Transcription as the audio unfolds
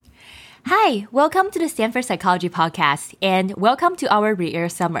Hi, welcome to the Stanford Psychology Podcast, and welcome to our REAIR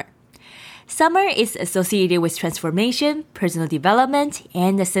Summer. Summer is associated with transformation, personal development,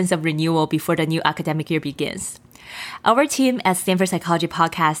 and a sense of renewal before the new academic year begins. Our team at Stanford Psychology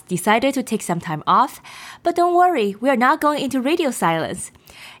Podcast decided to take some time off, but don't worry, we are not going into radio silence.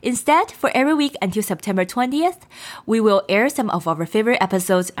 Instead, for every week until September 20th, we will air some of our favorite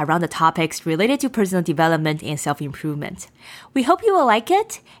episodes around the topics related to personal development and self-improvement. We hope you will like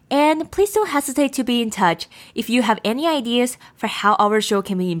it, and please don't hesitate to be in touch if you have any ideas for how our show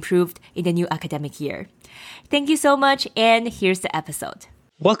can be improved in the new academic year. Thank you so much, and here's the episode.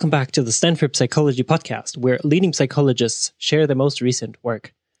 Welcome back to the Stanford Psychology Podcast, where leading psychologists share their most recent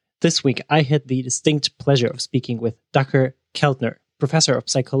work. This week, I had the distinct pleasure of speaking with Dacher Keltner, professor of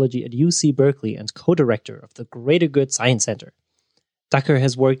psychology at UC Berkeley and co-director of the Greater Good Science Center. Dacher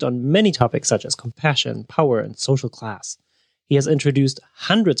has worked on many topics such as compassion, power, and social class. He has introduced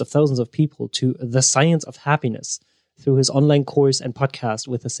hundreds of thousands of people to the science of happiness through his online course and podcast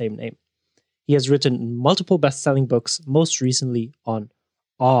with the same name. He has written multiple best-selling books, most recently on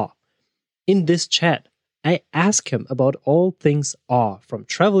awe. In this chat, I ask him about all things awe, from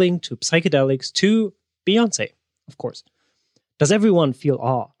traveling to psychedelics to Beyonce, of course. Does everyone feel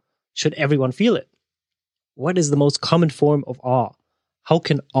awe? Should everyone feel it? What is the most common form of awe? How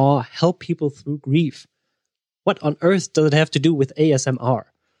can awe help people through grief? What on earth does it have to do with ASMR?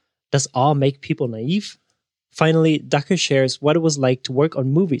 Does awe make people naive? Finally, Dacher shares what it was like to work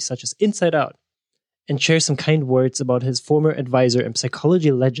on movies such as Inside Out, and shares some kind words about his former advisor and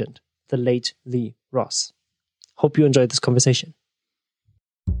psychology legend, the late Lee Ross. Hope you enjoyed this conversation.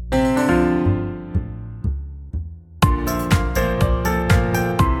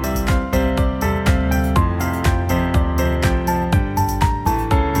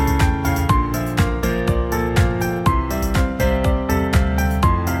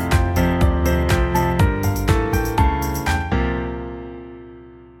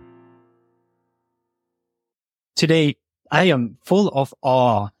 Today, I am full of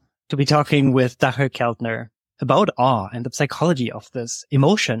awe to be talking with Dacher Keltner about awe and the psychology of this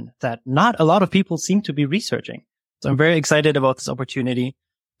emotion that not a lot of people seem to be researching. So I'm very excited about this opportunity.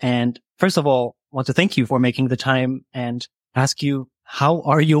 And first of all, I want to thank you for making the time and ask you, how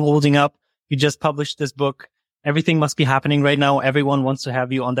are you holding up? You just published this book. Everything must be happening right now. Everyone wants to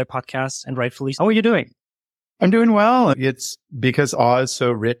have you on their podcast, and rightfully so. How are you doing? I'm doing well. It's because awe is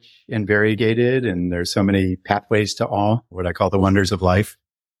so rich and variegated, and there's so many pathways to awe, what I call the wonders of life,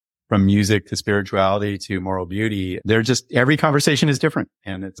 from music to spirituality to moral beauty. They're just, every conversation is different,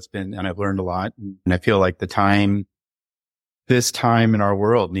 and I've learned a lot. And I feel like this time in our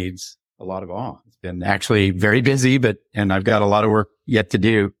world needs a lot of awe. It's been actually very busy, and I've got a lot of work yet to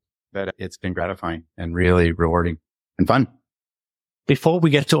do, but it's been gratifying and really rewarding and fun. Before we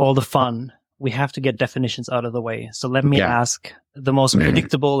get to all the fun, we have to get definitions out of the way. So let me ask the most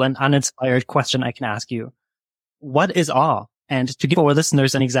predictable and uninspired question I can ask you. What is awe? And to give our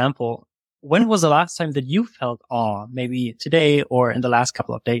listeners an example, when was the last time that you felt awe? Maybe today or in the last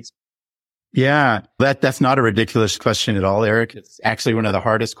couple of days? Yeah, that's not a ridiculous question at all, Eric. It's actually one of the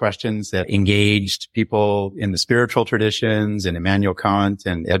hardest questions that engaged people in the spiritual traditions, and Immanuel Kant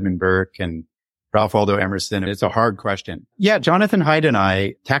and Edmund Burke and Ralph Waldo Emerson. It's a hard question. Yeah, Jonathan Haidt and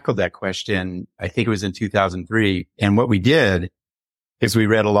I tackled that question, I think it was in 2003. And what we did is we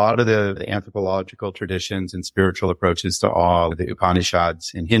read a lot of the anthropological traditions and spiritual approaches to awe, the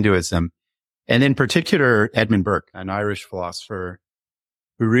Upanishads in Hinduism. And in particular, Edmund Burke, an Irish philosopher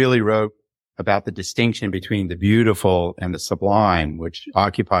who really wrote about the distinction between the beautiful and the sublime, which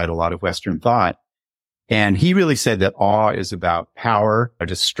occupied a lot of Western thought. And he really said that awe is about power, or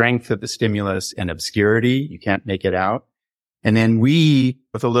the strength of the stimulus, and obscurity. You can't make it out. And then we,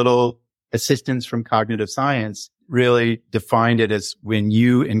 with a little assistance from cognitive science, really defined it as when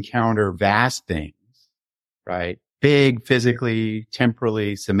you encounter vast things, right? Big physically,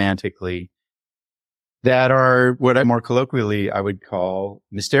 temporally, semantically, that are what I more colloquially I would call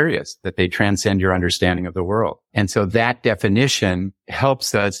mysterious, that they transcend your understanding of the world. And so that definition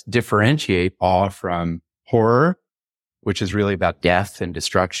helps us differentiate awe from horror, which is really about death and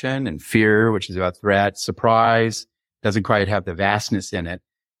destruction, and fear, which is about threat. Surprise doesn't quite have the vastness in it.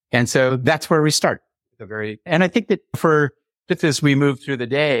 And so that's where we start. And I think that just as we move through the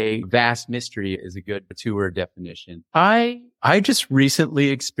day, vast mystery is a good two-word definition. I just recently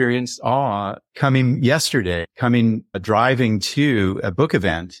experienced awe driving to a book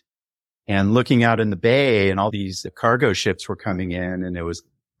event and looking out in the bay, and all these cargo ships were coming in, and it was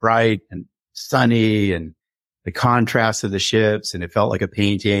bright and sunny, and the contrast of the ships, and it felt like a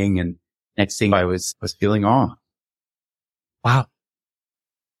painting. And next thing I was feeling awe. Wow.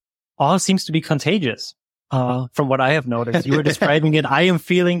 awe seems to be contagious. From what I have noticed, you were describing it. I am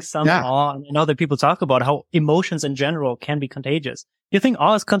feeling some awe. And I know that people talk about how emotions in general can be contagious. Do you think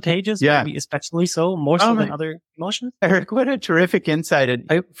awe is contagious? Yeah. Maybe especially so, more so than other emotions? Eric, what a terrific insight.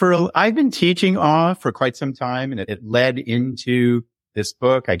 I've been teaching awe for quite some time, and it led into this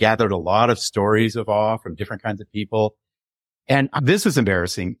book. I gathered a lot of stories of awe from different kinds of people. And this was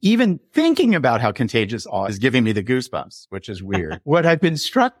embarrassing. Even thinking about how contagious awe is giving me the goosebumps, which is weird. What I've been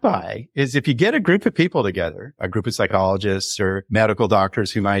struck by is if you get a group of people together, a group of psychologists or medical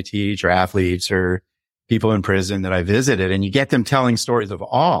doctors whom I teach, or athletes or people in prison that I visited, and you get them telling stories of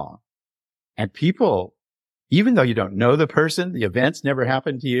awe, and people, even though you don't know the person, the events never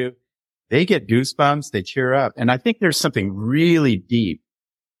happened to you, they get goosebumps, they cheer up. And I think there's something really deep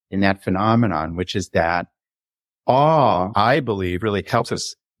in that phenomenon, which is that awe, I believe, really helps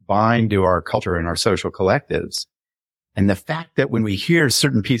us bind to our culture and our social collectives. And the fact that when we hear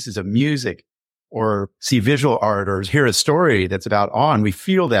certain pieces of music or see visual art or hear a story that's about awe and we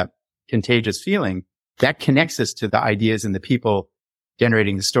feel that contagious feeling, that connects us to the ideas and the people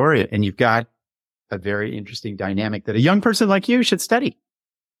generating the story. And you've got a very interesting dynamic that a young person like you should study.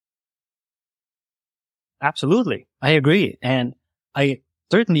 Absolutely. I agree. And I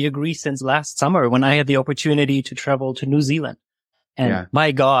certainly agree since last summer when I had the opportunity to travel to New Zealand. And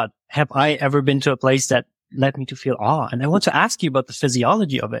my God, have I ever been to a place that led me to feel awe? And I want to ask you about the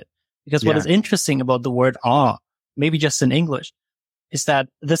physiology of it, because what is interesting about the word awe, maybe just in English, is that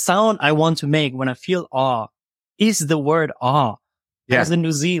the sound I want to make when I feel awe is the word awe. I was in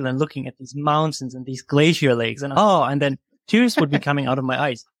New Zealand looking at these mountains and these glacier lakes and and then tears would be coming out of my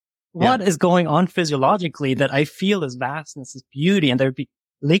eyes. What is going on physiologically that I feel this vastness, this beauty, and there'd be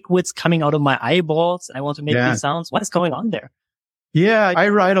liquids coming out of my eyeballs, and I want to make these sounds? What is going on there? Yeah, I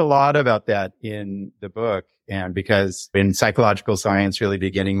write a lot about that in the book. And because in psychological science, really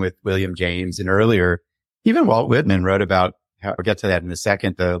beginning with William James and earlier, even Walt Whitman wrote about, I'll get to that in a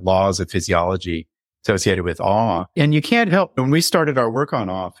second, the laws of physiology associated with awe. And you can't help, when we started our work on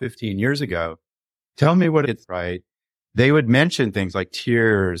awe 15 years ago, tell me what it's right. They would mention things like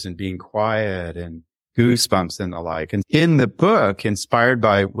tears and being quiet and goosebumps and the like. And in the book, inspired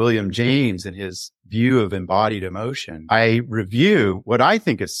by William James and his view of embodied emotion, I review what I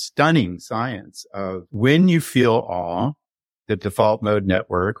think is stunning science of when you feel awe, the default mode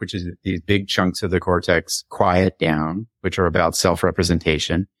network, which is these big chunks of the cortex, quiet down, which are about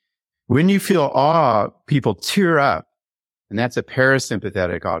self-representation. When you feel awe, people tear up, and that's a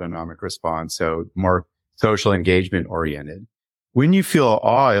parasympathetic autonomic response, so more social engagement oriented. When you feel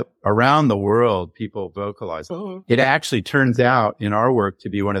awe around the world, people vocalize. It actually turns out in our work to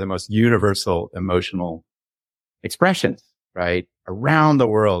be one of the most universal emotional expressions, right? Around the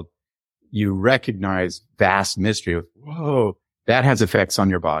world, you recognize vast mystery. Whoa, that has effects on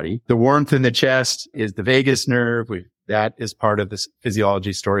your body. The warmth in the chest is the vagus nerve. That is part of this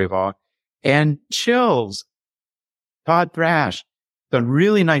physiology story of awe. And chills. Todd Thrash done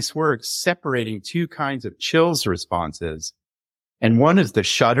really nice work separating two kinds of chills responses. And one is the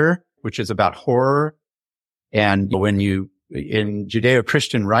shudder, which is about horror. And when in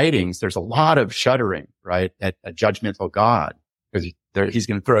Judeo-Christian writings, there's a lot of shuddering, right? At a judgmental God, because he's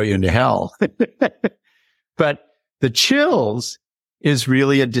going to throw you into hell. But the chills is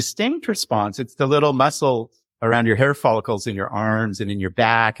really a distinct response. It's the little muscle around your hair follicles in your arms and in your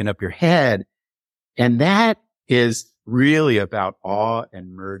back and up your head. And that is really about awe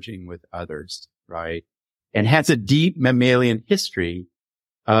and merging with others, right? And has a deep mammalian history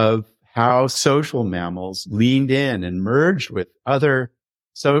of how social mammals leaned in and merged with other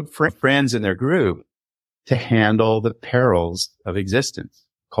friends in their group to handle the perils of existence,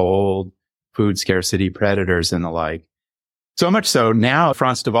 cold, food scarcity, predators, and the like. So much so now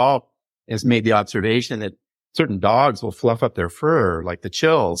Frans de Waal has made the observation that certain dogs will fluff up their fur, like the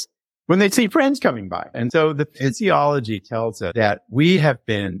chills, when they see friends coming by. And so the physiology tells us that we have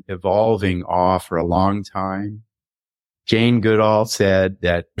been evolving awe for a long time. Jane Goodall said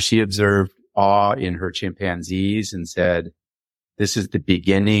that she observed awe in her chimpanzees and said, this is the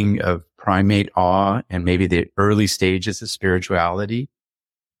beginning of primate awe and maybe the early stages of spirituality.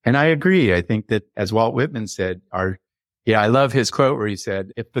 And I agree. I think that, as Walt Whitman said, I love his quote where he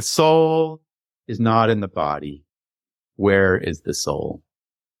said, if the soul is not in the body, where is the soul?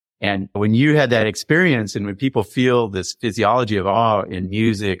 And when you had that experience and when people feel this physiology of awe in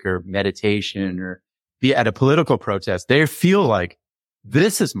music or meditation or be at a political protest, they feel like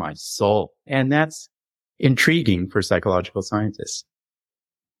this is my soul. And that's intriguing for psychological scientists.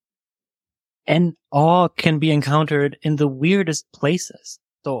 And awe can be encountered in the weirdest places.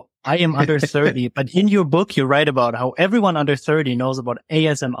 So I am under 30, but in your book, you write about how everyone under 30 knows about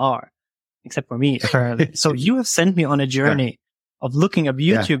ASMR, except for me, apparently. So you have sent me on a journey of looking up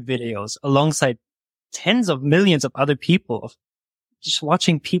YouTube videos alongside tens of millions of other people, of just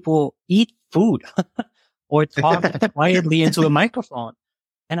watching people eat food or talk quietly into a microphone.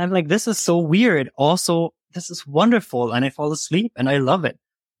 And I'm like, this is so weird. Also, this is wonderful. And I fall asleep and I love it.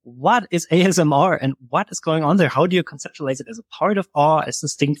 What is ASMR and what is going on there? How do you conceptualize it as a part of awe, as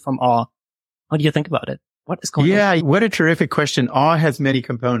distinct from awe? How do you think about it? What is going on? Yeah, what a terrific question. Awe has many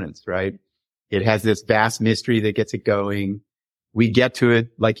components, right? It has this vast mystery that gets it going. We get to it,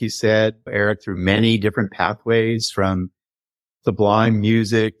 like you said, Eric, through many different pathways, from sublime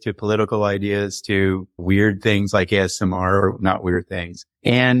music to political ideas to weird things like ASMR, or not weird things.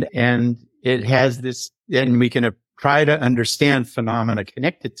 And it has this, and we can try to understand phenomena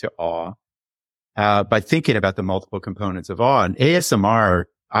connected to awe, by thinking about the multiple components of awe. And ASMR,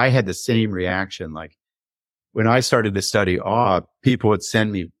 I had the same reaction. Like when I started to study awe, people would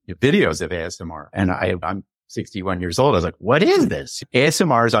send me videos of ASMR, and I'm 61 years old. I was like, what is this?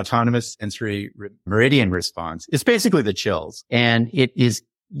 ASMR is autonomous sensory meridian response. It's basically the chills. And it is,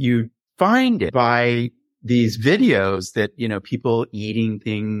 you find it by these videos that, people eating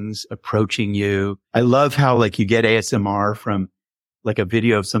things, approaching you. I love how like you get ASMR from like a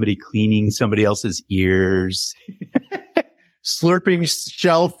video of somebody cleaning somebody else's ears, slurping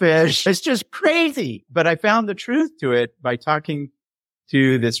shellfish. It's just crazy. But I found the truth to it by talking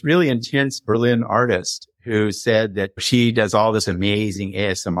to this really intense Berlin artist who said that she does all this amazing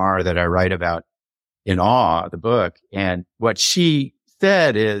ASMR that I write about in Awe, the book. And what she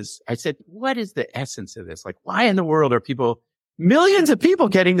said is, I said, what is the essence of this? Like, why in the world are millions of people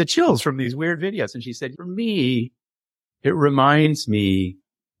getting the chills from these weird videos? And she said, for me, it reminds me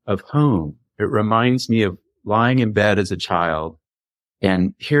of home. It reminds me of lying in bed as a child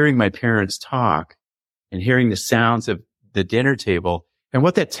and hearing my parents talk and hearing the sounds of the dinner table. And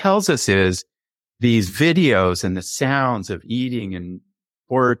what that tells us is these videos and the sounds of eating and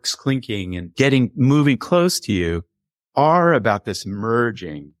forks clinking and moving close to you are about this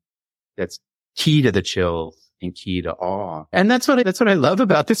merging that's key to the chills and key to awe. And that's what I love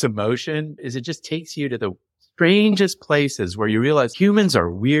about this emotion, is it just takes you to the strangest places where you realize humans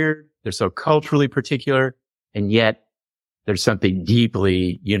are weird. They're so culturally particular. And yet there's something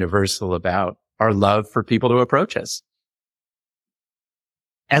deeply universal about our love for people to approach us.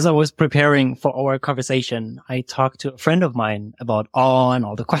 As I was preparing for our conversation, I talked to a friend of mine about awe and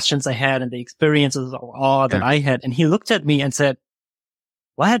all the questions I had and the experiences of awe that I had. And he looked at me and said,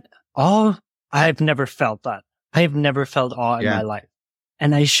 what? Awe? I've never felt that. I've never felt awe in my life.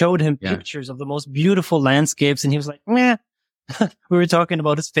 And I showed him pictures of the most beautiful landscapes. And he was like, meh. We were talking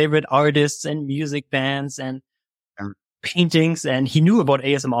about his favorite artists and music bands and paintings. And he knew about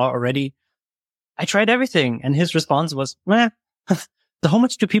ASMR already. I tried everything. And his response was, meh. So how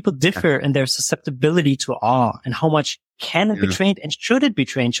much do people differ in their susceptibility to awe, and how much can it be trained, and should it be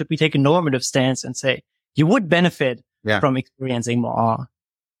trained? Should we take a normative stance and say you would benefit from experiencing more awe?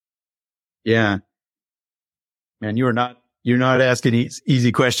 Yeah. Man, you're not asking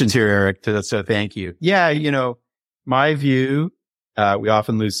easy questions here, Eric. So thank you. Yeah. My view, we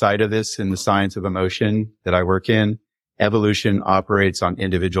often lose sight of this in the science of emotion that I work in. Evolution operates on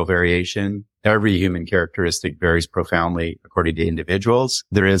individual variation. Every human characteristic varies profoundly according to individuals.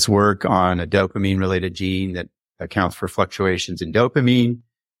 There is work on a dopamine-related gene that accounts for fluctuations in dopamine,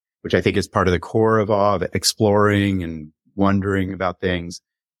 which I think is part of the core of awe, of exploring and wondering about things.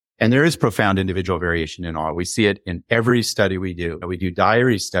 And there is profound individual variation in awe. We see it in every study we do. We do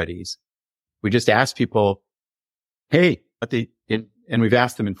diary studies. We just ask people, hey, and we've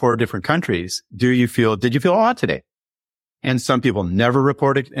asked them in 4 different countries, did you feel awe today? And some people never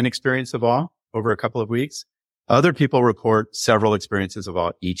reported an experience of awe over a couple of weeks. Other people report several experiences of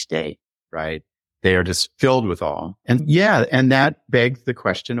awe each day, right? They are just filled with awe. And that begs the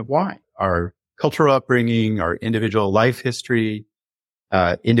question of why. Our cultural upbringing, our individual life history,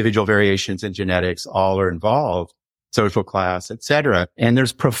 individual variations in genetics, all are involved, social class, etc. And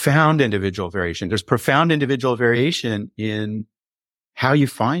there's profound individual variation. There's profound individual variation in how you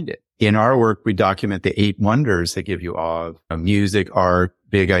find it. In our work, we document the 8 wonders that give you awe: music, art,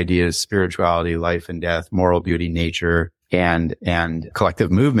 big ideas, spirituality, life and death, moral beauty, nature, and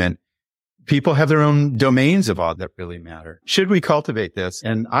collective movement. People have their own domains of awe that really matter. Should we cultivate this?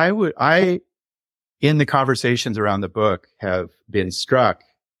 And in the conversations around the book, have been struck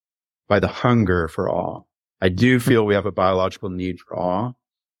by the hunger for awe. I do feel we have a biological need for awe.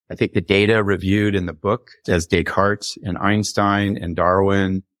 I think the data reviewed in the book, as Descartes and Einstein and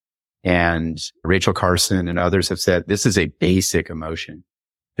Darwin and Rachel Carson and others have said, this is a basic emotion.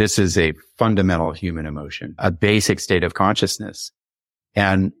 This is a fundamental human emotion, a basic state of consciousness.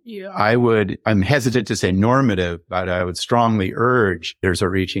 And I'm hesitant to say normative, but I would strongly urge those are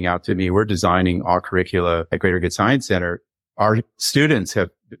reaching out to me. We're designing all curricula at Greater Good Science Center. Our students have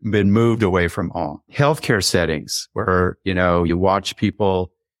been moved away from awe. Healthcare settings where, you watch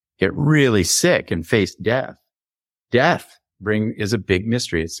people get really sick and face death. Death is a big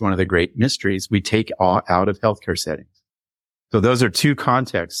mystery. It's one of the great mysteries. We take awe out of healthcare settings. So those are two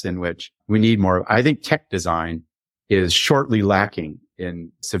contexts in which we need more. I think tech design is severely lacking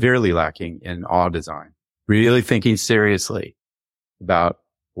in awe design. Really thinking seriously about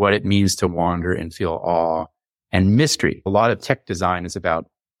what it means to wander and feel awe and mystery. A lot of tech design is about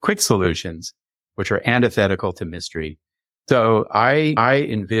quick solutions, which are antithetical to mystery. So I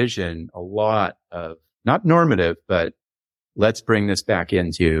envision a lot of not normative, but let's bring this back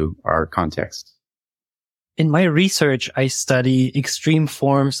into our context. In my research, I study extreme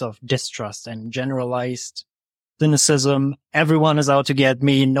forms of distrust and generalized cynicism. Everyone is out to get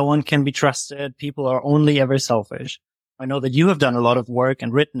me. No one can be trusted. People are only ever selfish. I know that you have done a lot of work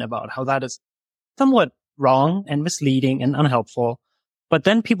and written about how that is somewhat wrong and misleading and unhelpful. But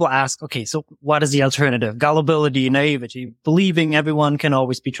then people ask, okay, so what is the alternative? Gullibility, naivety, believing everyone can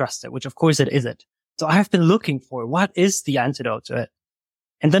always be trusted, which of course it isn't. So I have been looking for what is the antidote to it.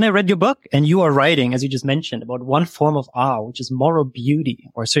 And then I read your book, and you are writing, as you just mentioned, about one form of awe, which is moral beauty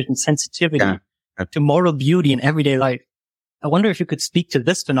or a certain sensitivity to moral beauty in everyday life. I wonder if you could speak to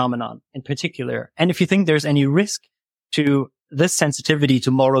this phenomenon in particular, and if you think there's any risk to this sensitivity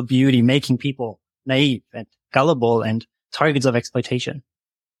to moral beauty making people naive and gullible and targets of exploitation.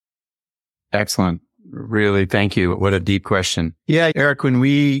 Excellent. Really, thank you. What a deep question. Yeah, Eric, when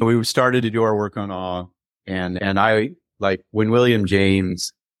we started to do our work on awe, and I, like when William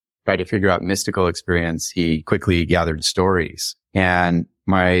James tried to figure out mystical experience, he quickly gathered stories. And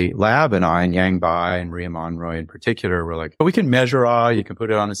my lab and I, and Yang Bai and Maria Monroy in particular, were like, we can measure awe. You can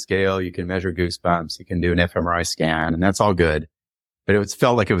put it on a scale. You can measure goosebumps. You can do an fMRI scan, and that's all good. But it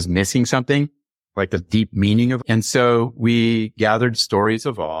felt like it was missing something, like the deep meaning of. And so we gathered stories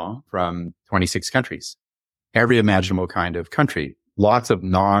of awe from 26 countries, every imaginable kind of country, lots of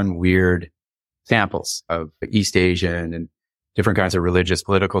non-weird samples of East Asian and different kinds of religious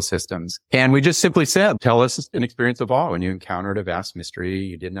political systems. And we just simply said, tell us an experience of awe when you encountered a vast mystery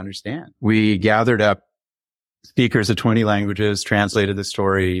you didn't understand. We gathered up speakers of 20 languages, translated the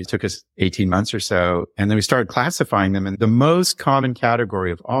story. It took us 18 months or so. And then we started classifying them. And the most common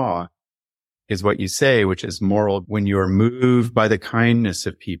category of awe is what you say, which is moral, when you're moved by the kindness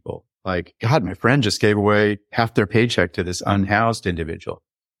of people. Like, God, my friend just gave away half their paycheck to this unhoused individual.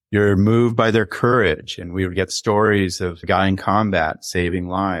 You're moved by their courage, and we would get stories of a guy in combat saving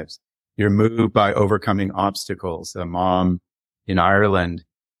lives. You're moved by overcoming obstacles. A mom in Ireland,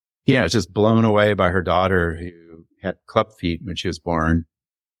 just blown away by her daughter who had club feet when she was born.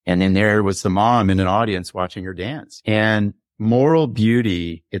 And then there was the mom in an audience watching her dance. And moral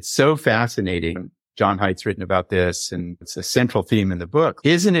beauty, it's so fascinating. John Haidt's written about this, and it's a central theme in the book.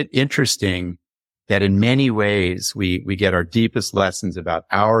 Isn't it interesting that in many ways we get our deepest lessons about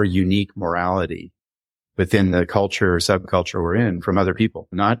our unique morality within the culture or subculture we're in from other people?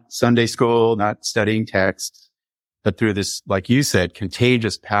 Not Sunday school, not studying texts, but through this, like you said,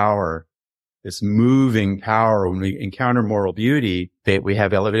 contagious power, this moving power. When we encounter moral beauty, we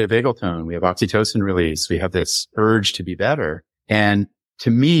have elevated vagal tone, we have oxytocin release, we have this urge to be better. And to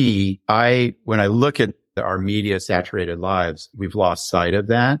me, when I look at our media saturated lives, we've lost sight of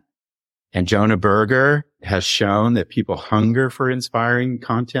that. And Jonah Berger has shown that people hunger for inspiring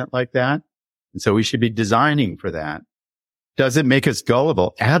content like that. And so we should be designing for that. Does it make us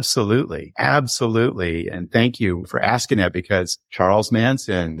gullible? Absolutely. Absolutely. And thank you for asking that, because Charles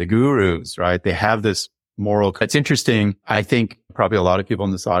Manson, the gurus, right? They have this moral. It's interesting. I think probably a lot of people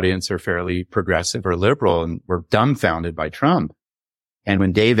in this audience are fairly progressive or liberal and were dumbfounded by Trump. And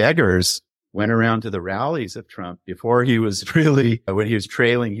when Dave Eggers went around to the rallies of Trump before he was when he was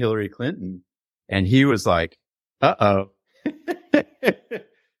trailing Hillary Clinton, and he was like, uh-oh,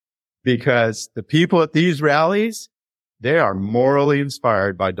 because the people at these rallies, they are morally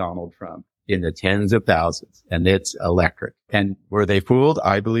inspired by Donald Trump in the tens of thousands, and it's electric. And were they fooled?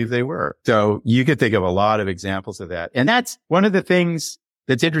 I believe they were. So you could think of a lot of examples of that. And that's one of the things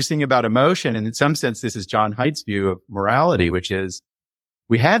that's interesting about emotion. And in some sense, this is John Haidt's view of morality, which is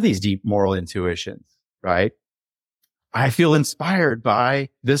we have these deep moral intuitions, right? I feel inspired by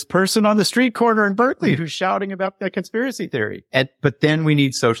this person on the street corner in Berkeley who's shouting about that conspiracy theory. But then we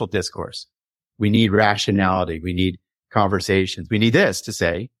need social discourse. We need rationality. We need conversations. We need this to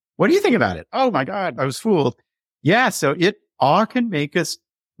say, what do you think about it? Oh my God, I was fooled. Yeah. So awe can make us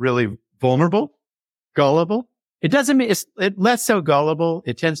really vulnerable, gullible. It doesn't mean it's less so gullible.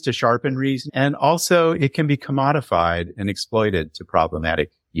 It tends to sharpen reason. And also it can be commodified and exploited to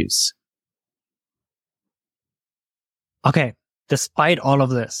problematic use. Okay. Despite all of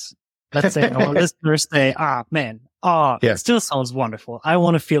this, let's say our listeners say, it still sounds wonderful. I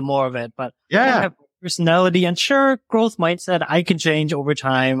want to feel more of it, but I have personality and sure, growth mindset. I can change over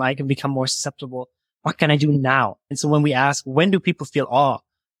time. I can become more susceptible. What can I do now? And so when we ask, when do people feel awe?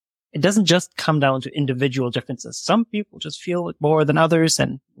 It doesn't just come down to individual differences. Some people just feel it more than others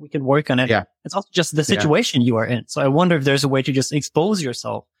and we can work on it. Yeah. It's also just the situation you are in. So I wonder if there's a way to just expose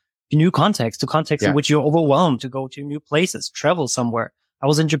yourself to new contexts, to contexts in which you're overwhelmed, to go to new places, travel somewhere. I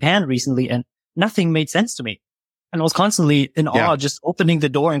was in Japan recently and nothing made sense to me. And I was constantly in awe, just opening the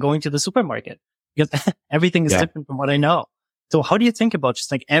door and going to the supermarket because everything is different from what I know. So how do you think about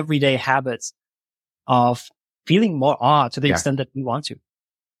just like everyday habits of feeling more awe to the extent that we want to?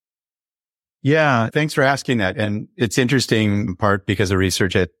 Yeah. Thanks for asking that. And it's interesting in part because of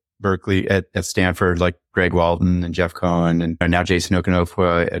research at Berkeley, at Stanford, like Greg Walden and Jeff Cohen and now Jason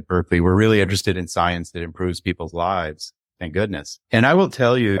Okonofwa at Berkeley. We're really interested in science that improves people's lives. Thank goodness. And I will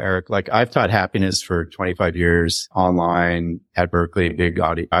tell you, Eric, like I've taught happiness for 25 years online at Berkeley, big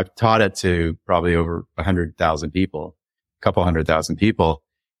audience. I've taught it to probably over 100,000 people, a couple 100,000 people.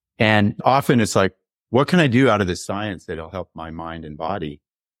 And often it's like, what can I do out of this science that'll help my mind and body?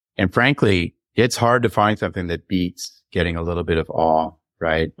 And frankly, it's hard to find something that beats getting a little bit of awe,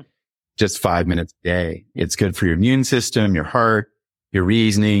 right? Just 5 minutes a day. It's good for your immune system, your heart, your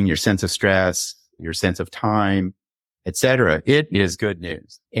reasoning, your sense of stress, your sense of time, etc. It is good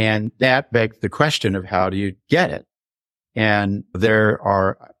news. And that begs the question of how do you get it? And there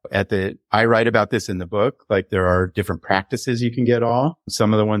are I write about this in the book, like there are different practices you can get awe.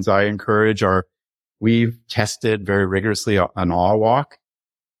 Some of the ones I encourage are we've tested very rigorously an awe walk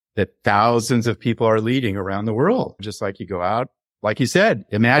that thousands of people are leading around the world. Just like you go out, like you said,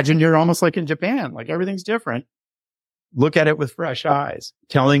 imagine you're almost like in Japan, like everything's different. Look at it with fresh eyes,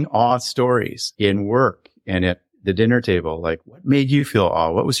 telling awe stories in work and at the dinner table. Like what made you feel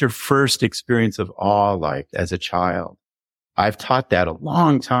awe? What was your first experience of awe like as a child? I've taught that a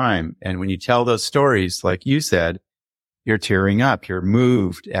long time. And when you tell those stories, like you said, you're tearing up, you're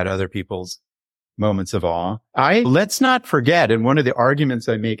moved at other people's moments of awe. Let's not forget, and one of the arguments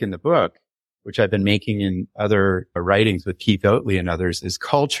I make in the book, which I've been making in other writings with Keith Oatley and others, is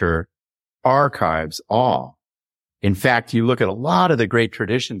culture archives awe. In fact, you look at a lot of the great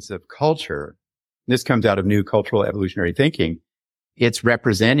traditions of culture. This comes out of new cultural evolutionary thinking. It's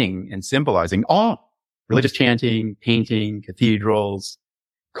representing and symbolizing awe. Religious chanting, painting, cathedrals,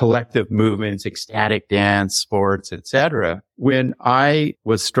 collective movements, ecstatic dance, sports, etc. When I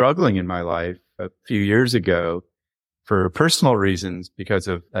was struggling in my life a few years ago for personal reasons because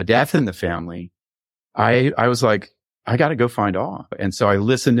of a death in the family, I was like, I got to go find awe. And so I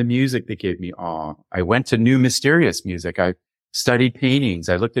listened to music that gave me awe. I went to new mysterious music. I studied paintings.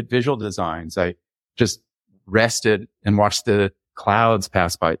 I looked at visual designs. I just rested and watched the clouds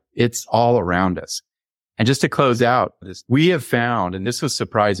pass by. It's all around us. And just to close out this, we have found, and this was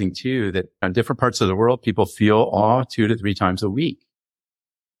surprising too, that on different parts of the world, people feel awe 2 to 3 times a week.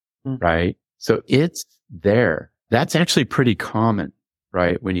 Right? So it's there. That's actually pretty common,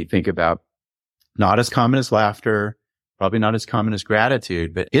 right? When you think about not as common as laughter, probably not as common as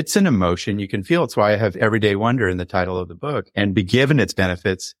gratitude, but it's an emotion you can feel. It's why I have Everyday Wonder in the title of the book. And be given its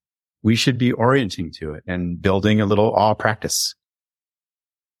benefits, we should be orienting to it and building a little awe practice.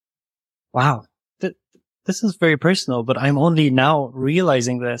 Wow. This is very personal, but I'm only now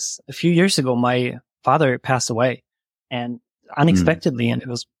realizing this. A few years ago, my father passed away and unexpectedly, and it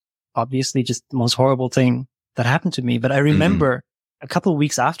was obviously just the most horrible thing that happened to me. But I remember a couple of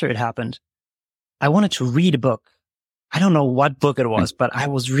weeks after it happened, I wanted to read a book. I don't know what book it was, but I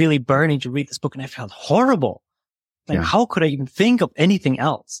was really burning to read this book and I felt horrible. Like, how could I even think of anything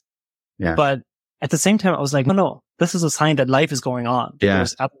else? Yeah. But at the same time, I was like, no, this is a sign that life is going on. Yeah.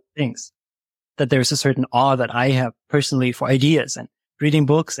 There's other things, that there's a certain awe that I have personally for ideas and reading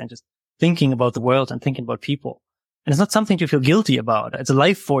books and just thinking about the world and thinking about people. And it's not something to feel guilty about. It's a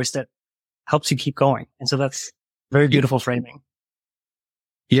life force that helps you keep going. And so that's very beautiful framing.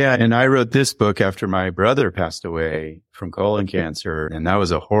 Yeah. And I wrote this book after my brother passed away from colon cancer. And that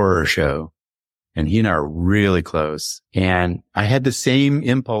was a horror show. And he and I are really close. And I had the same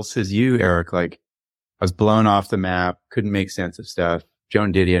impulse as you, Eric. Like I was blown off the map, couldn't make sense of stuff.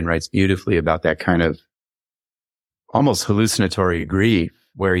 Joan Didion writes beautifully about that kind of almost hallucinatory grief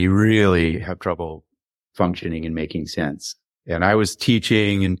where you really have trouble functioning and making sense. And I was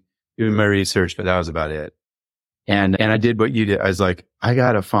teaching and doing my research, but that was about it. And I did what you did. I was like, I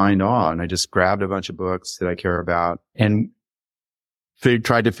got to find awe. And I just grabbed a bunch of books that I care about and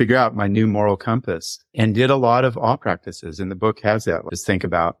tried to figure out my new moral compass and did a lot of awe practices. And the book has that. Just think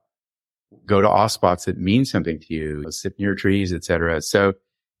about, go to awe spots that mean something to you, sit near trees, etc. So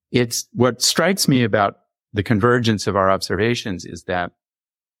it's what strikes me about the convergence of our observations is that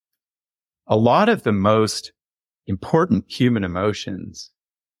a lot of the most important human emotions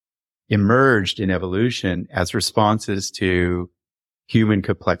emerged in evolution as responses to human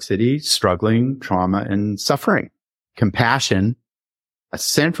complexity, struggling, trauma, and suffering. Compassion, a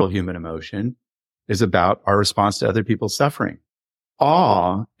central human emotion, is about our response to other people's suffering.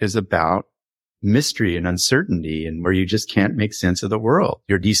 Awe is about mystery and uncertainty and where you just can't make sense of the world.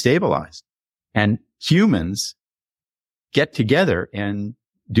 You're destabilized. And humans get together and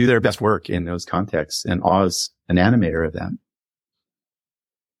do their best work in those contexts. And awe is an animator of that.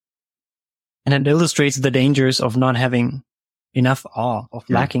 And it illustrates the dangers of not having enough awe, of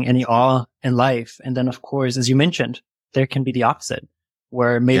lacking any awe in life. And then, of course, as you mentioned, there can be the opposite,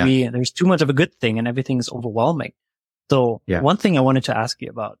 where maybe there's too much of a good thing and everything is overwhelming. So one thing I wanted to ask you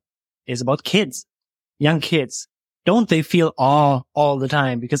about is about kids, young kids. Don't they feel awe all the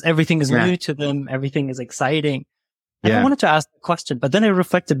time because everything is new to them? Everything is exciting. And I wanted to ask the question, but then I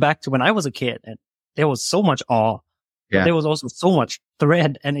reflected back to when I was a kid and there was so much awe. Yeah. There was also so much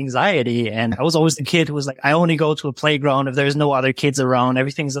dread and anxiety. And I was always the kid who was like, I only go to a playground if there's no other kids around.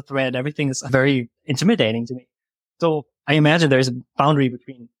 Everything's a threat. Everything is very intimidating to me. So I imagine there's a boundary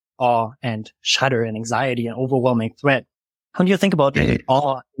between awe and shudder and anxiety and overwhelming threat. How do you think about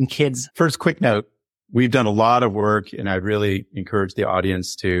awe in kids? First, quick note. We've done a lot of work and I really encourage the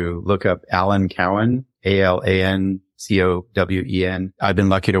audience to look up Alan Cowen, Alancowen. I've been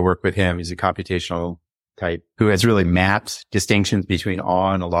lucky to work with him. He's a computational type who has really mapped distinctions between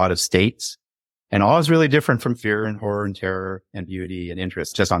awe and a lot of states. And awe is really different from fear and horror and terror and beauty and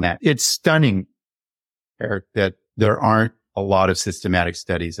interest just on that. It's stunning, Eric, that there aren't a lot of systematic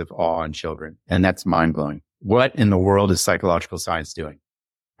studies of awe in children. And that's mind blowing. What in the world is psychological science doing?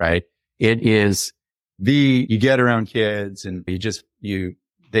 Right? It is you get around kids and they just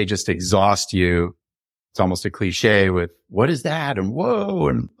exhaust you. It's almost a cliche with what is that? And whoa,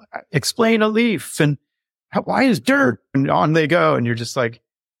 and explain a leaf and why is dirt? And on they go. And you're just like,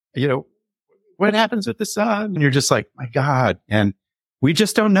 what happens with the sun? And you're just like, my God. And we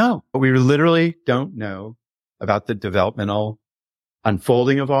just don't know. We literally don't know about the developmental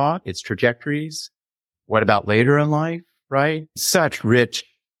unfolding of awe, its trajectories. What about later in life, right? Such rich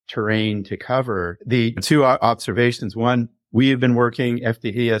terrain to cover. The two observations. One, we have been working,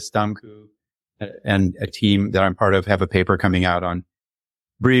 FDHS, Damku, and a team that I'm part of have a paper coming out on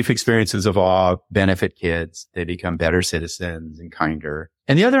brief experiences of awe benefit kids. They become better citizens and kinder.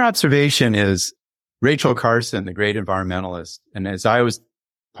 And the other observation is Rachel Carson, the great environmentalist. And as I was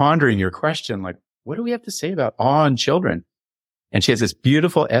pondering your question, like, what do we have to say about awe in children? And she has this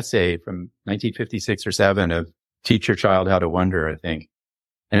beautiful essay from 1956 or 7 of Teach Your Child How to Wonder, I think.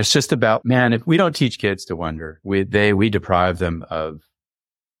 And it's just about, man, if we don't teach kids to wonder, we deprive them of,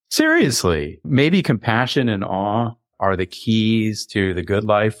 seriously, maybe compassion and awe are the keys to the good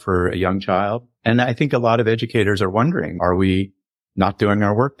life for a young child. And I think a lot of educators are wondering, are we not doing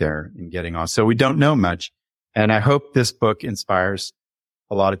our work there in getting awe? So we don't know much. And I hope this book inspires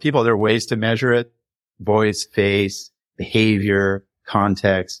a lot of people. There are ways to measure it: voice, face, behavior,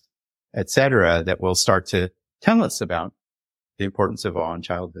 context, etc., that will start to tell us about the importance of awe in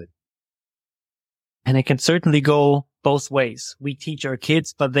childhood. And it can certainly go both ways. We teach our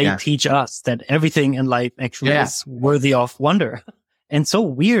kids, but they teach us that everything in life actually is worthy of wonder. And so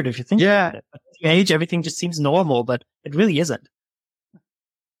weird if you think about it. At the age, everything just seems normal, but it really isn't.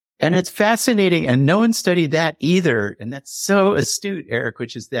 And it's fascinating. And no one studied that either. And that's so astute, Eric,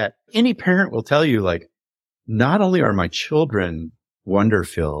 which is that any parent will tell you, like, not only are my children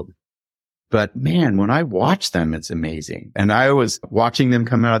wonder-filled, but man, when I watch them, it's amazing. And I was watching them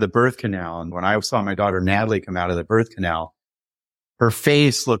come out of the birth canal. And when I saw my daughter Natalie come out of the birth canal, her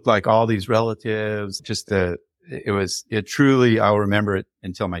face looked like all these relatives. It truly, I'll remember it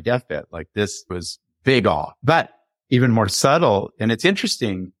until my deathbed. Like, this was big awe, but even more subtle. And it's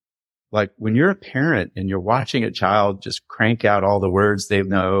interesting. Like, when you're a parent and you're watching a child just crank out all the words they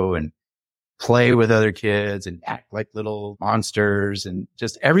know and play with other kids and act like little monsters and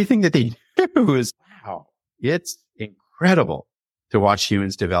just everything that they do is, wow, it's incredible to watch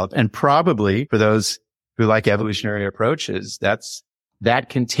humans develop. And probably for those who like evolutionary approaches, that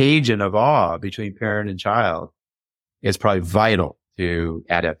contagion of awe between parent and child is probably vital to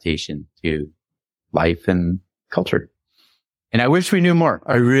adaptation to life and culture. And I wish we knew more.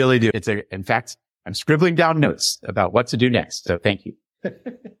 I really do. In fact, I'm scribbling down notes about what to do next. So thank you.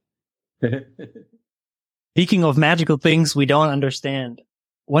 Speaking of magical things we don't understand,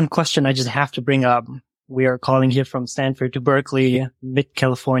 one question I just have to bring up. We are calling here from Stanford to Berkeley,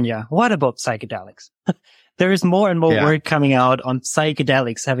 mid-California. What about psychedelics? There is more and more work coming out on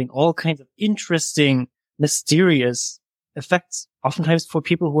psychedelics having all kinds of interesting, mysterious effects, oftentimes for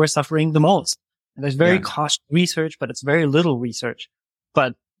people who are suffering the most. And there's very cautious research, but it's very little research.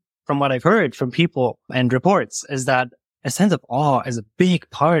 But from what I've heard from people and reports is that a sense of awe is a big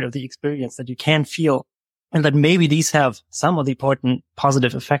part of the experience that you can feel, and that maybe these have some of the important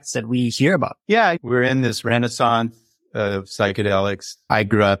positive effects that we hear about. Yeah, we're in this renaissance of psychedelics. I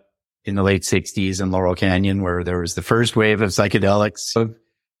grew up in the late 60s in Laurel Canyon, where there was the first wave of psychedelics, of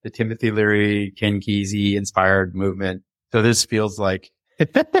the Timothy Leary, Ken Kesey inspired movement. So this feels like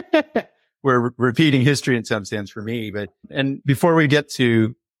we're repeating history in some sense for me. And before we get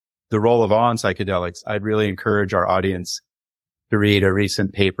to the role of awe in psychedelics, I'd really encourage our audience to read a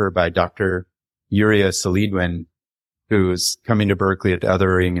recent paper by Dr. Yuria Salidwin, who's coming to Berkeley at the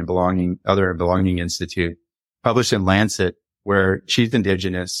Other and Belonging Institute, published in Lancet, where she's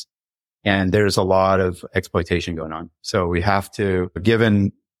indigenous and there's a lot of exploitation going on. So we have to,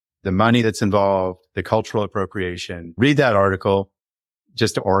 given the money that's involved, the cultural appropriation, read that article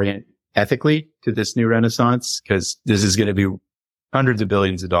just to orient ethically to this new renaissance, because this is going to be hundreds of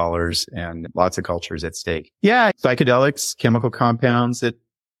billions of dollars and lots of cultures at stake. Yeah, psychedelics, chemical compounds that,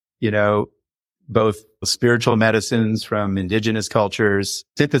 both spiritual medicines from indigenous cultures,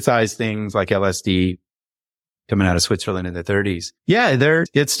 synthesize things like LSD coming out of Switzerland in the 30s. Yeah,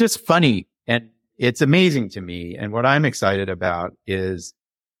 it's just funny and it's amazing to me. And what I'm excited about is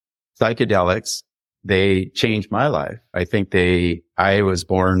psychedelics. They changed my life. I think I was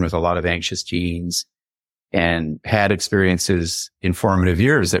born with a lot of anxious genes and had experiences in formative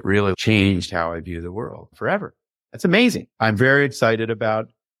years that really changed how I view the world forever. That's amazing. I'm very excited about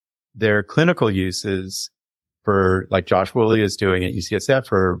their clinical uses for, like Josh Woolley is doing at UCSF,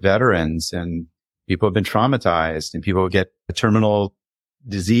 for veterans and people who have been traumatized and people who get terminal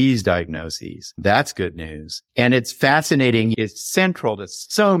disease diagnoses. That's good news. And it's fascinating. It's central to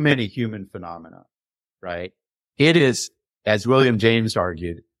so many human phenomena, right? It is, as William James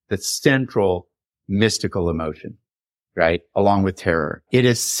argued, the central mystical emotion, right? Along with terror. It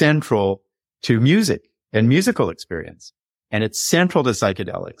is central to music and musical experience. And it's central to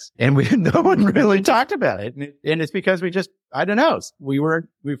psychedelics. And no one really talked about it. And it's because I don't know,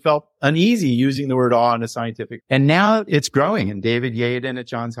 we felt uneasy using the word awe in a scientific, and now it's growing. And David Yaden at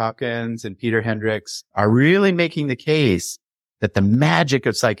Johns Hopkins and Peter Hendricks are really making the case that the magic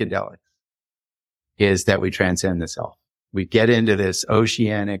of psychedelics is that we transcend the self. We get into this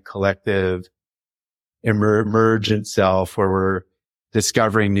oceanic, collective, emergent self where we're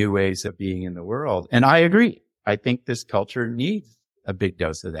discovering new ways of being in the world. And I agree. I think this culture needs a big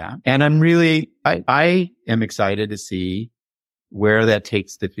dose of that. And I am excited to see where that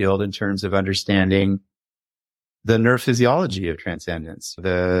takes the field in terms of understanding the neurophysiology of transcendence.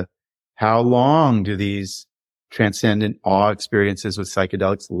 How long do these transcendent awe experiences with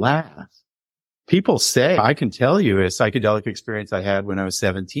psychedelics last? People say, I can tell you a psychedelic experience I had when I was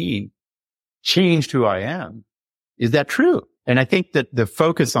 17 changed who I am. Is that true? And I think that the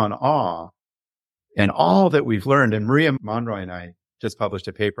focus on awe and all that we've learned, and Maria Monroy and I just published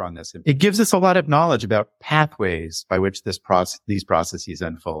a paper on this, it gives us a lot of knowledge about pathways by which these processes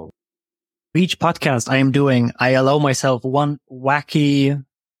unfold. Each podcast I allow myself one wacky,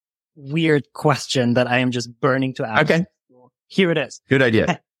 weird question that I am just burning to ask. Okay. Here it is. Good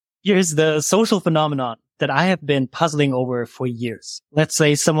idea. Here's the social phenomenon that I have been puzzling over for years. Let's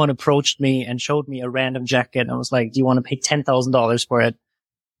say someone approached me and showed me a random jacket and was like, do you want to pay $10,000 for it?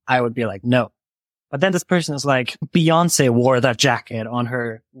 I would be like, no. But then this person is like, Beyonce wore that jacket on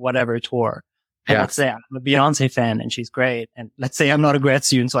her whatever tour. And let's say I'm a Beyonce fan and she's great. And let's say I'm not a grad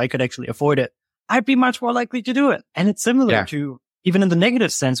student, so I could actually afford it. I'd be much more likely to do it. And it's similar to, even in the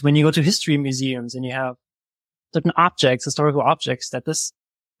negative sense, when you go to history museums and you have certain objects, historical objects that this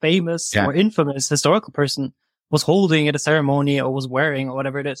famous or infamous historical person was holding at a ceremony or was wearing or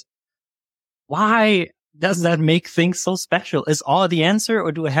whatever it is. Why does that make things so special? Is awe the answer,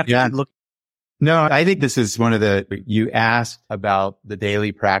 or do I have to look? No, I think this is you asked about the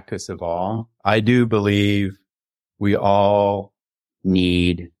daily practice of awe. I do believe we all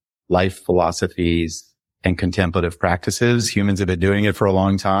need life philosophies and contemplative practices. Humans have been doing it for a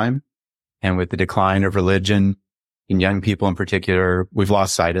long time. And with the decline of religion in young people in particular, we've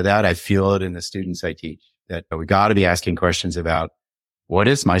lost sight of that. I feel it in the students I teach, that we got to be asking questions about what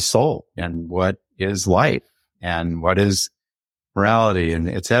is my soul and what is life and what is morality, and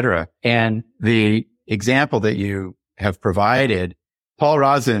et cetera. And the example that you have provided, Paul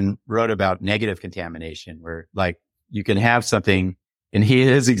Rozin wrote about negative contamination, where like you can have something, and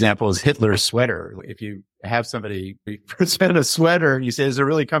his example is Hitler's sweater. If you have somebody present a sweater, you say it's a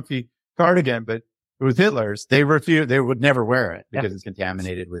really comfy cardigan, but with Hitler's, they would never wear it because it's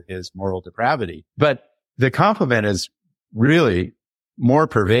contaminated with his moral depravity. But the compliment is really more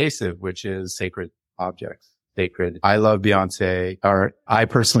pervasive, which is sacred objects. Sacred. I love Beyonce, or I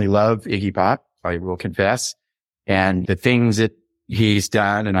personally love Iggy Pop, I will confess. And the things that he's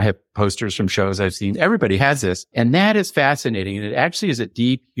done, and I have posters from shows I've seen, everybody has this. And that is fascinating. And it actually is a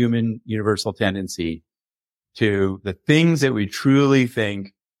deep human universal tendency to the things that we truly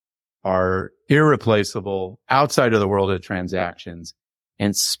think are irreplaceable outside of the world of transactions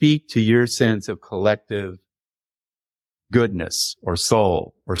and speak to your sense of collective goodness or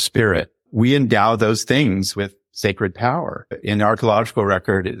soul or spirit. We endow those things with sacred power. In archaeological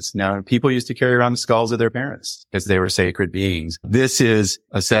record, it's known people used to carry around the skulls of their parents because they were sacred beings. This is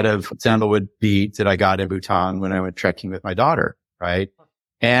a set of sandalwood beads that I got in Bhutan when I went trekking with my daughter, right?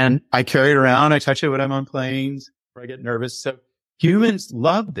 And I carry it around. I touch it when I'm on planes, or I get nervous. So humans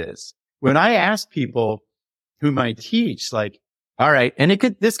love this. When I ask people whom I teach, like, all right, and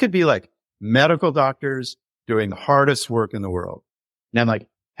this could be like medical doctors doing the hardest work in the world. And I'm like,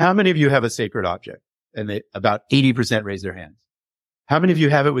 how many of you have a sacred object? And about 80% raise their hands. How many of you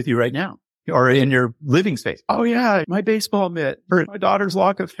have it with you right now or in your living space? Oh yeah, my baseball mitt or my daughter's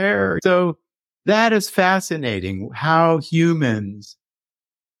lock of hair. So that is fascinating how humans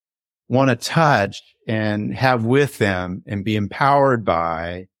want to touch and have with them and be empowered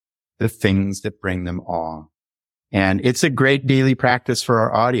by the things that bring them awe. And it's a great daily practice for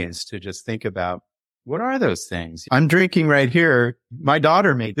our audience to just think about, what are those things? I'm drinking right here. My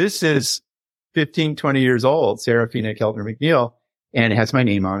daughter made, this is 15, 20 years old, Serafina Keltner McNeil, and it has my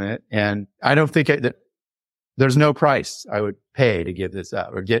name on it. And I don't think there's no price I would pay to give this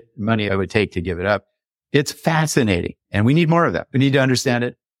up or get money I would take to give it up. It's fascinating. And we need more of that. We need to understand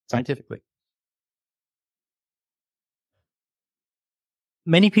it scientifically.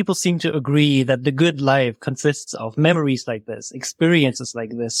 Many people seem to agree that the good life consists of memories like this, experiences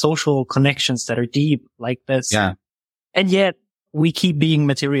like this, social connections that are deep like this. Yeah. And yet we keep being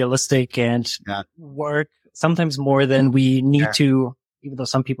materialistic and work sometimes more than we need to, even though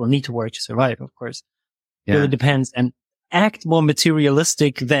some people need to work to survive, of course. It really depends, and act more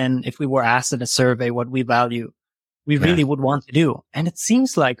materialistic than if we were asked in a survey what we value. We really would want to do. And it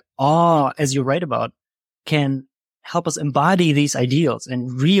seems like awe, as you write about, can help us embody these ideals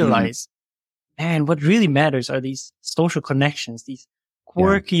and realize, man, what really matters are these social connections, these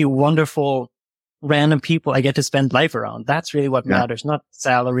quirky, wonderful, random people I get to spend life around. That's really what matters, not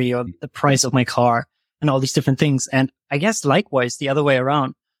salary or the price of my car and all these different things. And I guess likewise, the other way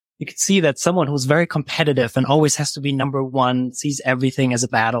around, you could see that someone who's very competitive and always has to be number one, sees everything as a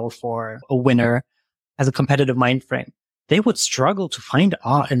battle for a winner, has a competitive mind frame. They would struggle to find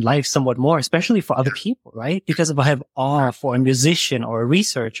awe in life somewhat more, especially for other people, right? Because if I have awe for a musician or a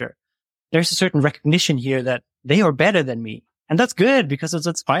researcher, there's a certain recognition here that they are better than me. And that's good because it's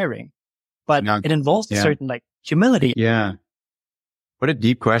inspiring. But it involves a certain like humility. Yeah. What a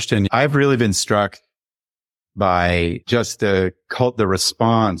deep question. I've really been struck by just the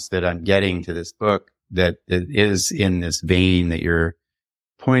response that I'm getting to this book that is in this vein that you're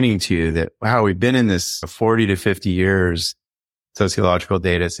pointing to, that, wow, we've been in this 40 to 50 years. Sociological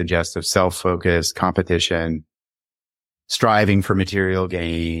data suggests of self-focus, competition, striving for material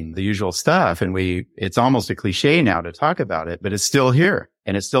gain, the usual stuff. And it's almost a cliche now to talk about it, but it's still here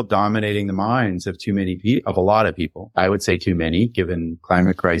and it's still dominating the minds of of a lot of people. I would say too many, given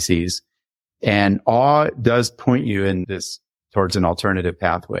climate crises. And awe does point you in this towards an alternative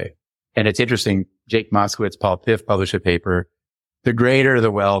pathway. And it's interesting. Jake Moskowitz, Paul Piff published a paper. The greater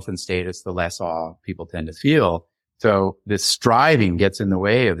the wealth and status, the less awe people tend to feel. So this striving gets in the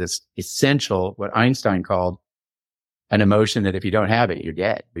way of this essential, what Einstein called an emotion that if you don't have it, you're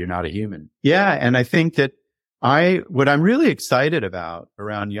dead. You're not a human. Yeah. And I think that what I'm really excited about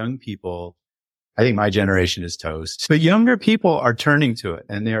around young people, I think my generation is toast, but younger people are turning to it,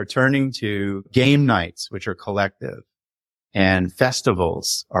 and they are turning to game nights, which are collective, and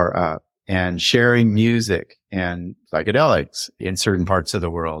festivals are up, and sharing music and psychedelics in certain parts of the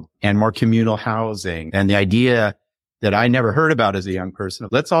world, and more communal housing. And the idea that I never heard about as a young person,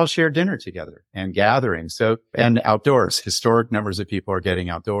 let's all share dinner together and gatherings. So, and outdoors, historic numbers of people are getting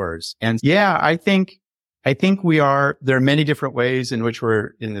outdoors. And yeah, I think there are many different ways in which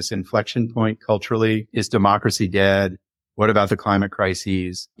we're in this inflection point culturally. Is democracy dead? What about the climate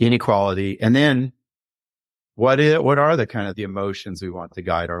crises, inequality? And then what are the kind of the emotions we want to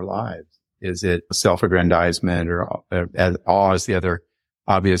guide our lives? Is it self-aggrandizement or awe is the other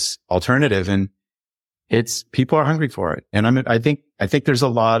obvious alternative? And people are hungry for it. And I think there's a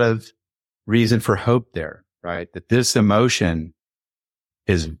lot of reason for hope there, right? That this emotion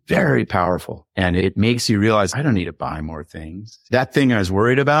is very powerful and it makes you realize I don't need to buy more things. That thing I was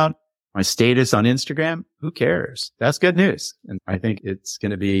worried about, my status on Instagram, who cares? That's good news. And I think it's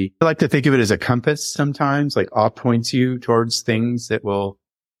going to be, I like to think of it as a compass sometimes, like awe points you towards things that will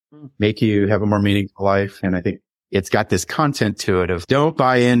make you have a more meaningful life. And I think it's got this content to it of don't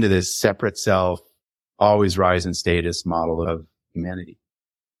buy into this separate self, always rise in status model of humanity.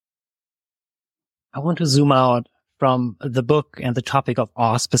 I want to zoom out from the book and the topic of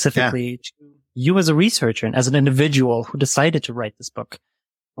awe specifically to you as a researcher and as an individual who decided to write this book.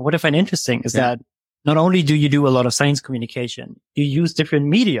 What I find interesting is that not only do you do a lot of science communication, you use different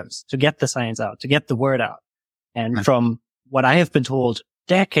mediums to get the science out, to get the word out. And from what I have been told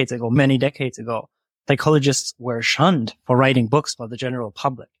many decades ago, psychologists were shunned for writing books for the general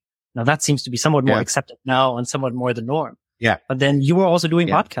public. Now that seems to be somewhat more accepted now and somewhat more the norm. Yeah. But then you were also doing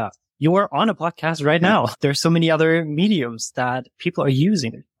podcasts. You are on a podcast right now. There's so many other mediums that people are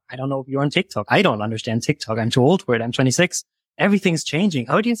using. I don't know if you're on TikTok. I don't understand TikTok. I'm too old for it. I'm 26. Everything's changing.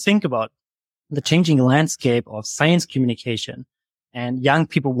 How do you think about the changing landscape of science communication and young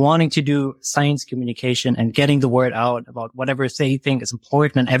people wanting to do science communication and getting the word out about whatever they think is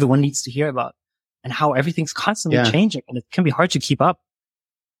important and everyone needs to hear about, and how everything's constantly changing and it can be hard to keep up?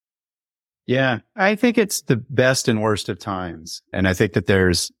 Yeah, I think it's the best and worst of times. And I think that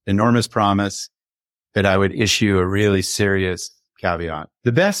there's enormous promise, but I would issue a really serious caveat.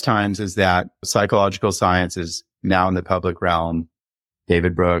 The best times is that psychological science is now in the public realm.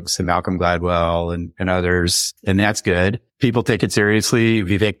 David Brooks and Malcolm Gladwell and others. And that's good. People take it seriously.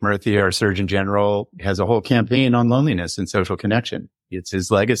 Vivek Murthy, our Surgeon General, has a whole campaign on loneliness and social connection. It's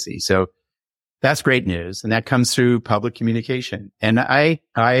his legacy. So that's great news. And that comes through public communication. And I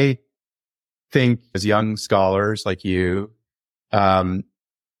think as young scholars like you,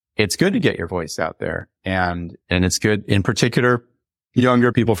 it's good to get your voice out there. And it's good, in particular,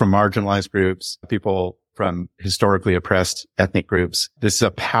 younger people from marginalized groups, people from historically oppressed ethnic groups. This is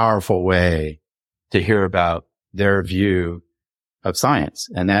a powerful way to hear about their view of science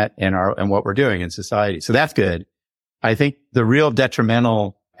and what we're doing in society. So that's good. I think the real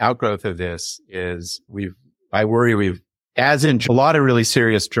detrimental outgrowth of this is a lot of really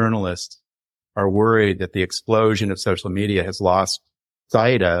serious journalists are worried that the explosion of social media has lost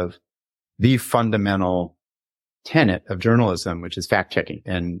sight of the fundamental tenet of journalism, which is fact checking.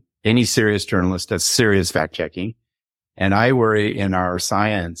 And any serious journalist does serious fact checking. And I worry in our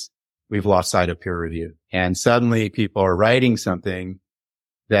science, we've lost sight of peer review. And suddenly people are writing something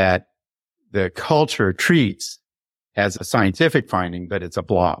that the culture treats as a scientific finding, but it's a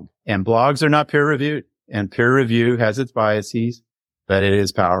blog. And blogs are not peer reviewed. And peer review has its biases, but it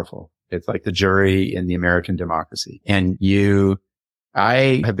is powerful. It's like the jury in the American democracy. And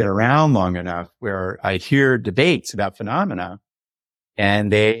I have been around long enough where I hear debates about phenomena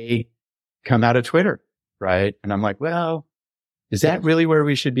and they come out of Twitter, right? And I'm like, well, is that really where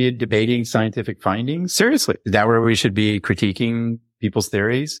we should be debating scientific findings? Seriously, is that where we should be critiquing people's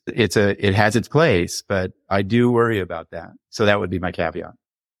theories? It has its place, but I do worry about that. So that would be my caveat.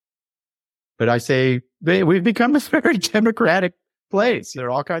 But I say we've become a very democratic place. There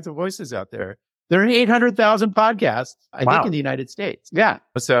are all kinds of voices out there. There are 800,000 podcasts, I think, in the United States. Yeah.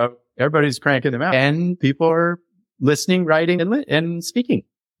 So everybody's cranking them out and people are listening, writing, and speaking.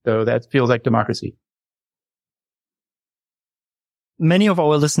 So that feels like democracy. Many of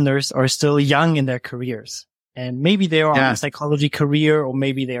our listeners are still young in their careers. And maybe they are on a psychology career, or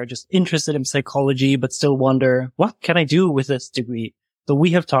maybe they are just interested in psychology, but still wonder, what can I do with this degree? So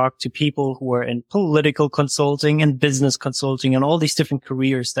we have talked to people who are in political consulting and business consulting and all these different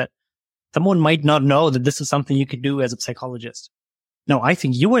careers that someone might not know that this is something you could do as a psychologist. No, I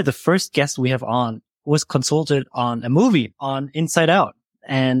think you were the first guest we have on who was consulted on a movie, on Inside Out,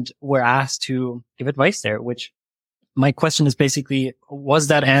 and were asked to give advice there, which my question is basically, was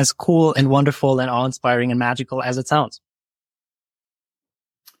that as cool and wonderful and awe-inspiring and magical as it sounds?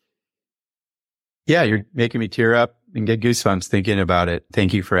 Yeah, you're making me tear up and get goosebumps thinking about it.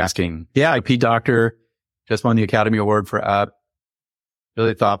 Thank you for asking. Yeah, IP Doctor just won the Academy Award for Up.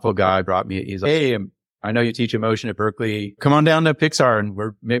 Really thoughtful guy brought me. He's like, hey, I know you teach emotion at Berkeley. Come on down to Pixar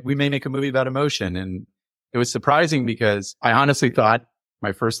and we may make a movie about emotion. And it was surprising because I honestly thought,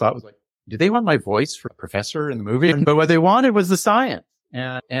 my first thought was like, do they want my voice for a professor in the movie? But what they wanted was the science.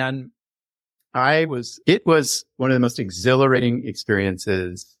 And it was one of the most exhilarating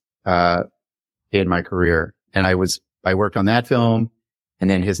experiences, in my career. And I worked on that film and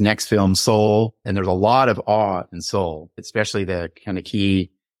then his next film, Soul. And there's a lot of awe in Soul, especially the kind of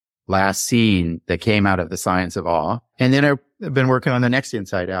key last scene that came out of the science of awe. And then I've been working on the next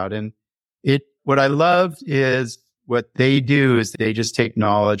Inside Out. And what I love is what they do is they just take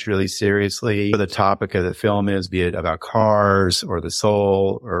knowledge really seriously. The topic of the film is, be it about cars or the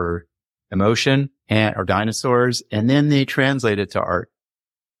soul or emotion or dinosaurs. And then they translate it to art.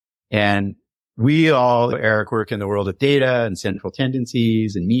 And we all, Eric, work in the world of data and central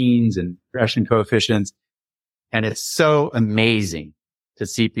tendencies and means and regression coefficients. And it's so amazing to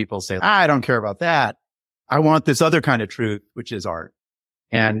see people say, I don't care about that. I want this other kind of truth, which is art.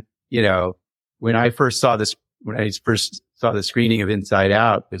 And, when I first saw the screening of Inside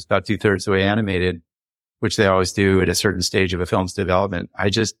Out, it was about 2/3 of the way animated, which they always do at a certain stage of a film's development.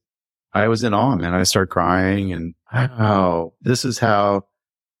 I was in awe, man. I started crying and, wow, this is how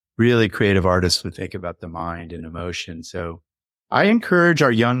really creative artists would think about the mind and emotion. So I encourage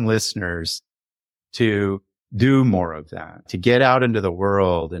our young listeners to do more of that, to get out into the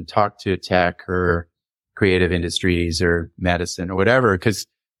world and talk to tech or creative industries or medicine or whatever, because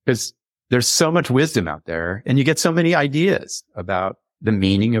there's so much wisdom out there and you get so many ideas about the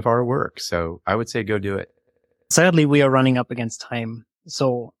meaning of our work. So I would say go do it. Sadly, we are running up against time.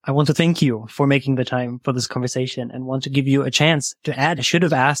 So I want to thank you for making the time for this conversation and want to give you a chance to add. I should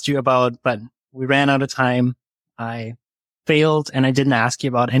have asked you about, but we ran out of time. I failed and I didn't ask you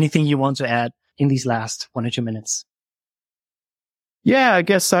about anything you want to add in these last 1 or 2 minutes. Yeah, I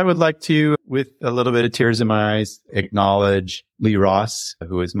guess I would like to, with a little bit of tears in my eyes, acknowledge Lee Ross,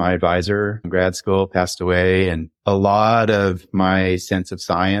 who was my advisor in grad school, passed away. And a lot of my sense of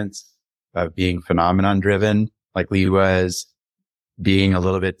science, of being phenomenon driven, like Lee was, being a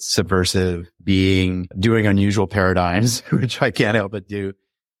little bit subversive, doing unusual paradigms, which I can't help but do.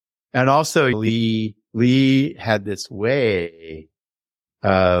 And also Lee had this way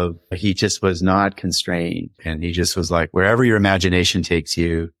of, he just was not constrained. And he just was like, wherever your imagination takes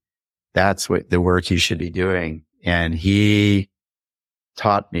you, that's what the work you should be doing. And he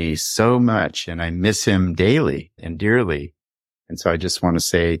taught me so much and I miss him daily and dearly. And so I just want to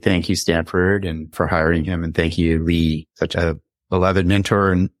say thank you, Stanford, and for hiring him. And thank you, Lee, such a beloved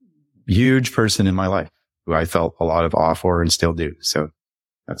mentor and huge person in my life who I felt a lot of awe for and still do. So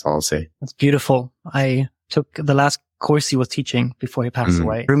that's all I'll say. That's beautiful. I took the last course he was teaching before he passed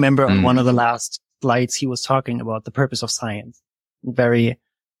away. I remember on one of the last slides, he was talking about the purpose of science in very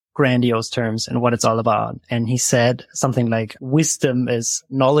grandiose terms and what it's all about. And he said something like, wisdom is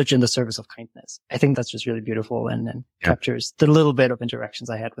knowledge in the service of kindness. I think that's just really beautiful and captures the little bit of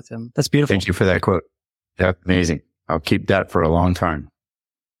interactions I had with him. That's beautiful. Thank you for that quote. That's amazing. I'll keep that for a long time.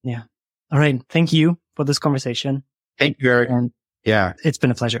 Yeah. All right. Thank you for this conversation. Thank you, Eric. And it's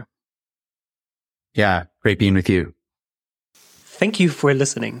been a pleasure. Yeah. Great being with you. Thank you for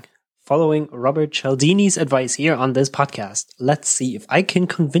listening. Following Robert Cialdini's advice here on this podcast, let's see if I can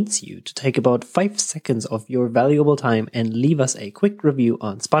convince you to take about 5 seconds of your valuable time and leave us a quick review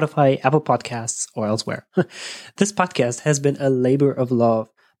on Spotify, Apple Podcasts, or elsewhere. This podcast has been a labor of love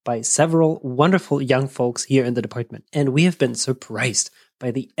by several wonderful young folks here in the department, and we have been surprised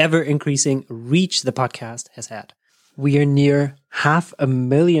by the ever-increasing reach the podcast has had. We are near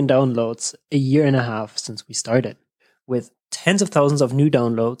 500,000 downloads a year and a half since we started, with tens of thousands of new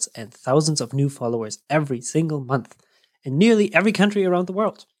downloads and thousands of new followers every single month in nearly every country around the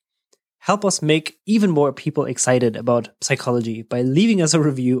world. Help us make even more people excited about psychology by leaving us a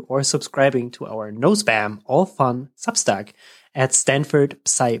review or subscribing to our no spam, all fun Substack at Stanford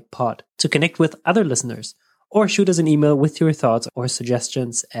PsyPod to connect with other listeners, or shoot us an email with your thoughts or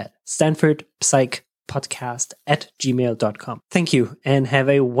suggestions at stanfordpsychpodcast@gmail.com. Thank you and have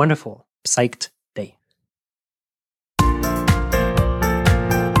a wonderful psyched